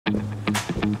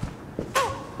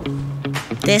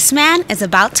This man is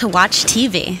about to watch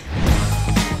TV.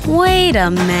 Wait a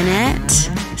minute.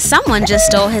 Someone just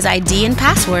stole his ID and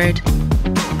password.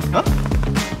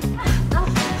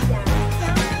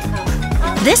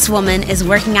 This woman is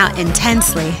working out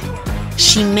intensely.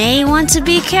 She may want to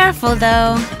be careful,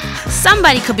 though.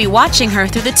 Somebody could be watching her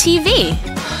through the TV.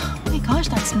 Oh my gosh,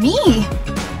 that's me.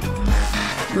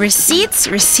 Receipts,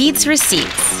 receipts,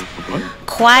 receipts.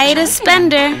 Quite a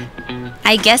spender.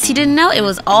 I guess you didn't know it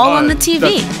was all on the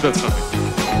TV. That's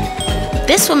fine.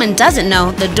 This woman doesn't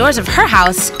know the doors of her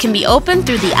house can be opened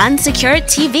through the unsecured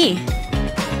TV.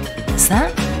 Is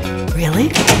that really?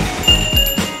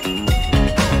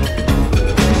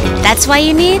 That's why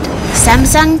you need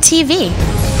Samsung TV.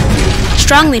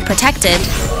 Strongly protected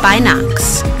by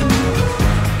Knox.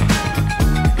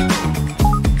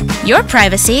 Your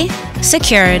privacy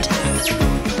secured.